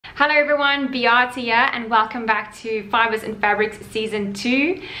Hello everyone, Beate here and welcome back to Fibers and Fabrics Season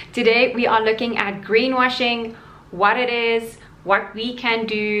 2. Today we are looking at greenwashing, what it is, what we can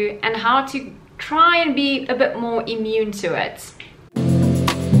do, and how to try and be a bit more immune to it.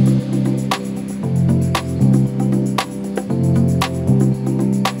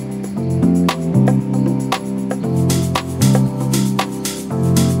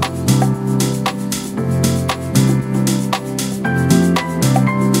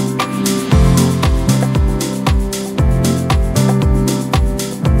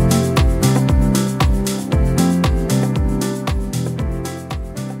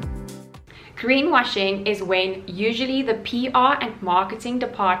 Greenwashing is when usually the PR and marketing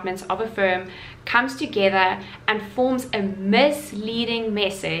departments of a firm comes together and forms a misleading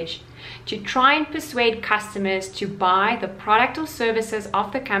message to try and persuade customers to buy the product or services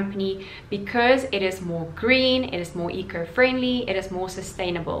of the company because it is more green, it is more eco-friendly, it is more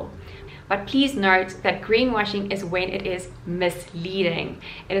sustainable. But please note that greenwashing is when it is misleading.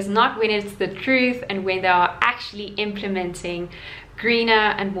 It is not when it's the truth and when they are actually implementing greener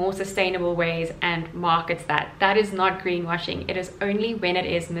and more sustainable ways and markets that. That is not greenwashing. It is only when it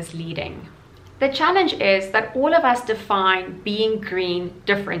is misleading. The challenge is that all of us define being green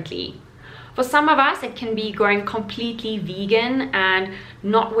differently. For some of us, it can be going completely vegan and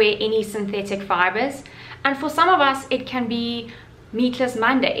not wear any synthetic fibers. And for some of us, it can be meatless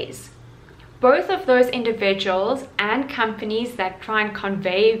Mondays. Both of those individuals and companies that try and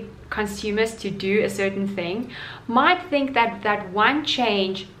convey consumers to do a certain thing might think that that one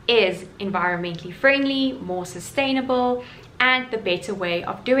change is environmentally friendly, more sustainable, and the better way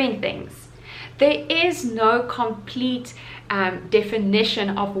of doing things. There is no complete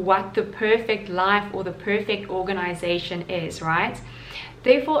definition of what the perfect life or the perfect organization is, right?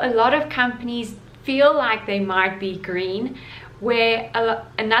 Therefore, a lot of companies feel like they might be green, where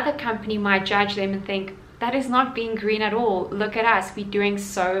another company might judge them and think, that is not being green at all. Look at us, we're doing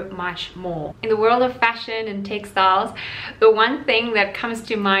so much more. In the world of fashion and textiles, the one thing that comes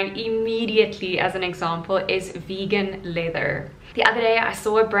to mind immediately as an example is vegan leather. The other day I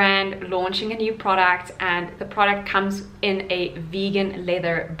saw a brand launching a new product and the product comes in a vegan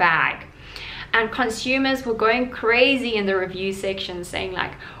leather bag. And consumers were going crazy in the review section saying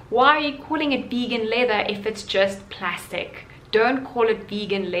like, why are you calling it vegan leather if it's just plastic? Don't call it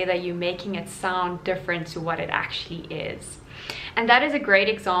vegan leather, you're making it sound different to what it actually is. And that is a great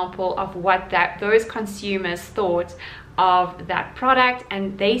example of what those consumers thought of that product,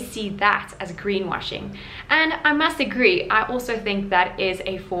 and they see that as greenwashing. And I must agree, I also think that is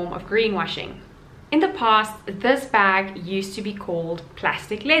a form of greenwashing. In the past, this bag used to be called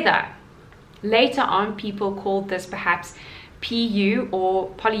plastic leather. Later on, people called this perhaps PU or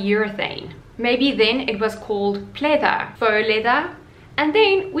polyurethane. Maybe then it was called pleather, faux leather, and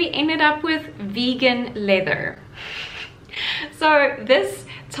then we ended up with vegan leather. So this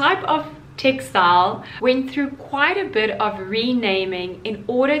type of textile went through quite a bit of renaming in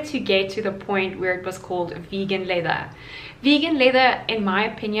order to get to the point where it was called vegan leather. Vegan leather, in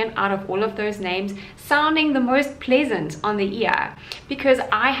my opinion, out of all of those names, sounding the most pleasant on the ear, because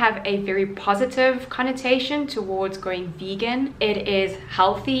I have a very positive connotation towards going vegan. It is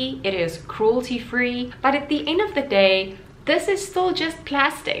healthy, it is cruelty-free, but at the end of the day, this is still just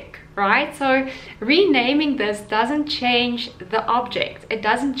plastic, right? So renaming this doesn't change the object. It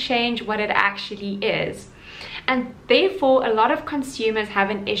doesn't change what it actually is. And therefore, a lot of consumers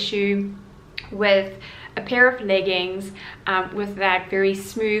have an issue with a pair of leggings with that very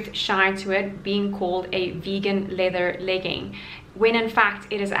smooth shine to it being called a vegan leather legging, when in fact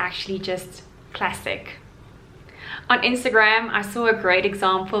it is actually just plastic. On Instagram, I saw a great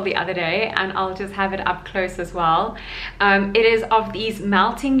example the other day, and I'll just have it up close as well. It is of these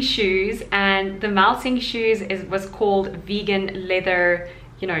melting shoes, and the melting shoes was called vegan leather,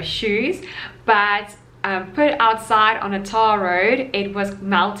 shoes, but put outside on a tar road, it was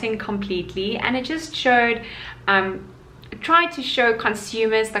melting completely, and it just showed, tried to show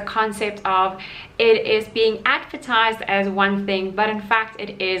consumers the concept of it is being advertised as one thing, but in fact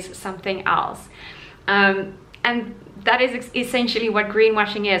it is something else. And that is essentially what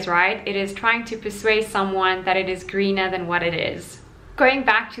greenwashing is, right? It is trying to persuade someone that it is greener than what it is. Going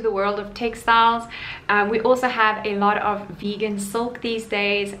back to the world of textiles, we also have a lot of vegan silk these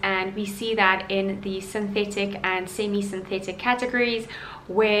days, and we see that in the synthetic and semi-synthetic categories,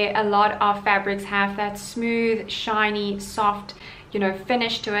 where a lot of fabrics have that smooth, shiny, soft,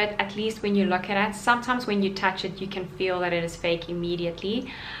 finish to it, at least when you look at it. Sometimes when you touch it, you can feel that it is fake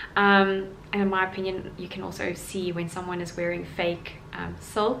immediately. And in my opinion, you can also see when someone is wearing fake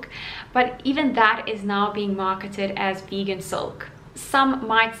silk. But even that is now being marketed as vegan silk. Some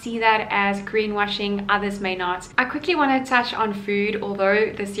might see that as greenwashing, others may not. I quickly want to touch on food,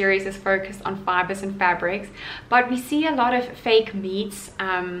 although the series is focused on fibers and fabrics, but we see a lot of fake meats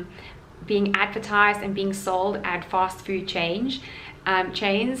being advertised and being sold at fast food chains,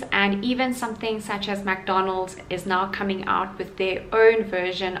 and even something such as McDonald's is now coming out with their own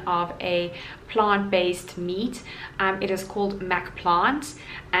version of a plant-based meat. It is called McPlant,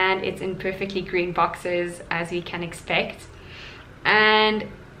 and it's in perfectly green boxes, as we can expect. And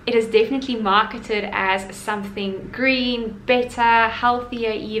it is definitely marketed as something green, better,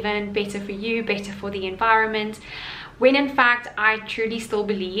 healthier, even better for you, better for the environment, when in fact I truly still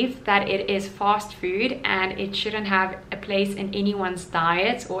believe that it is fast food and it shouldn't have a place in anyone's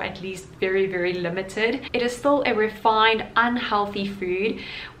diet, or at least very, very limited. It is still a refined, unhealthy food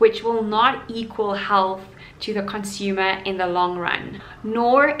which will not equal health to the consumer in the long run,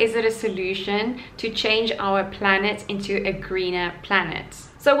 nor is it a solution to change our planet into a greener planet.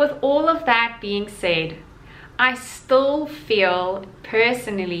 So with all of that being said, I still feel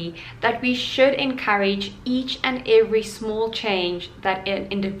personally that we should encourage each and every small change that an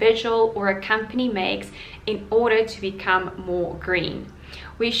individual or a company makes in order to become more green.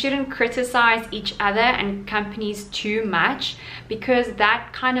 We shouldn't criticize each other and companies too much, because that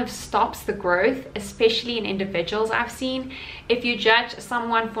kind of stops the growth, especially in individuals. I've seen if you judge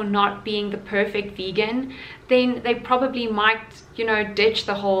someone for not being the perfect vegan, then they probably might, you know, ditch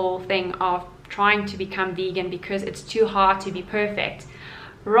the whole thing of trying to become vegan because it's too hard to be perfect.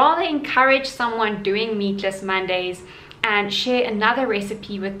 Rather encourage someone doing meatless Mondays and share another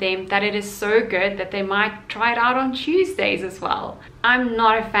recipe with them that it is so good that they might try it out on Tuesdays as well. I'm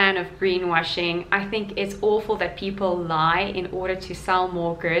not a fan of greenwashing. I think it's awful that people lie in order to sell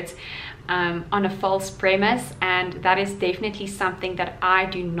more goods on a false premise, and that is definitely something that I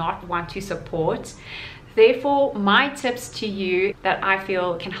do not want to support. Therefore, my tips to you that I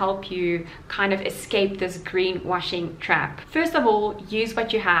feel can help you kind of escape this greenwashing trap. First of all, use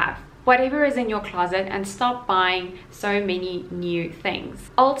what you have, whatever is in your closet, and stop buying so many new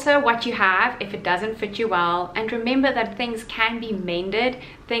things. Alter what you have if it doesn't fit you well, and remember that things can be mended.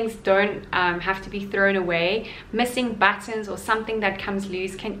 Things don't have to be thrown away. Missing buttons or something that comes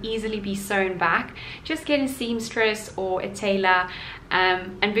loose can easily be sewn back. Just get a seamstress or a tailor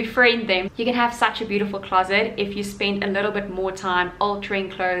and befriend them. You can have such a beautiful closet if you spend a little bit more time altering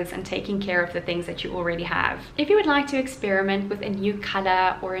clothes and taking care of the things that you already have. If you would like to experiment with a new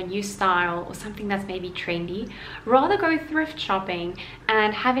color or a new style or something that's maybe trendy, rather go thrift shopping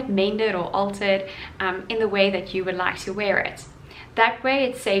and have it mended or altered in the way that you would like to wear it. That way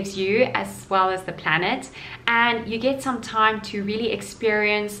it saves you as well as the planet, and you get some time to really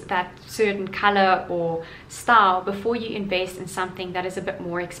experience that certain color or style before you invest in something that is a bit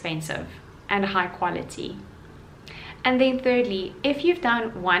more expensive and high quality. And then thirdly, if you've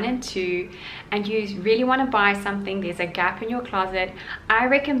done 1 and 2 and you really want to buy something, there's a gap in your closet, I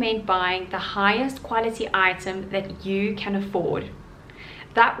recommend buying the highest quality item that you can afford.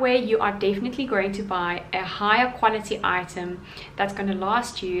 That way you are definitely going to buy a higher quality item that's going to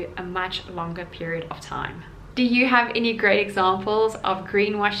last you a much longer period of time. Do you have any great examples of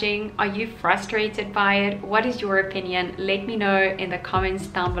greenwashing? Are you frustrated by it? What is your opinion? Let me know in the comments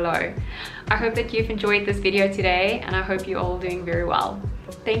down below. I hope that you've enjoyed this video today, and I hope you're all doing very well.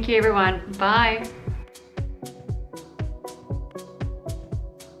 Thank you everyone. Bye.